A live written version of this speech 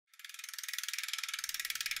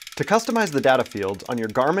To customize the data fields on your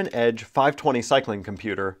Garmin Edge 520 cycling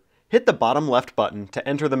computer, hit the bottom left button to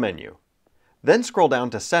enter the menu. Then scroll down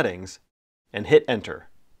to Settings and hit Enter.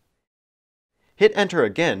 Hit Enter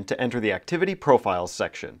again to enter the Activity Profiles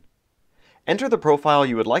section. Enter the profile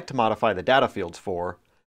you would like to modify the data fields for,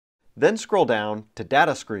 then scroll down to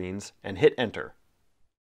Data Screens and hit Enter.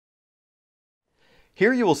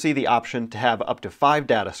 Here you will see the option to have up to 5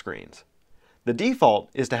 data screens. The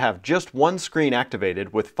default is to have just one screen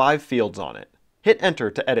activated with 5 fields on it. Hit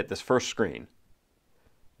Enter to edit this first screen.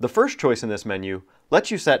 The first choice in this menu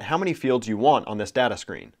lets you set how many fields you want on this data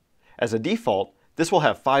screen. As a default, this will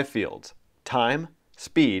have 5 fields: time,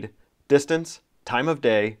 speed, distance, time of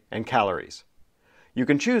day, and calories. You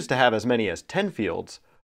can choose to have as many as 10 fields,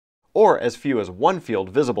 or as few as 1 field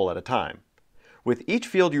visible at a time. With each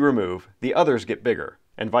field you remove, the others get bigger,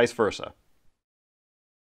 and vice versa.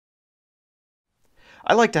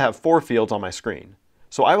 I like to have 4 fields on my screen,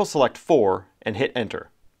 so I will select 4 and hit Enter.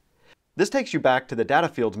 This takes you back to the Data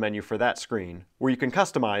Fields menu for that screen, where you can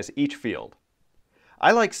customize each field.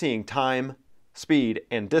 I like seeing time, speed,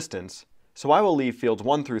 and distance, so I will leave fields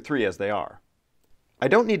 1 through 3 as they are. I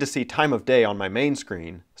don't need to see time of day on my main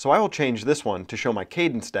screen, so I will change this one to show my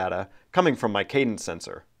cadence data coming from my cadence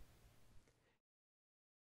sensor.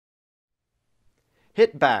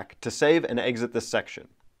 Hit Back to save and exit this section.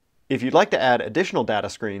 If you'd like to add additional data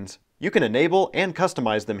screens, you can enable and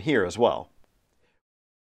customize them here as well.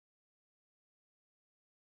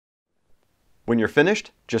 When you're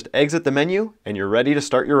finished, just exit the menu and you're ready to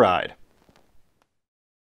start your ride.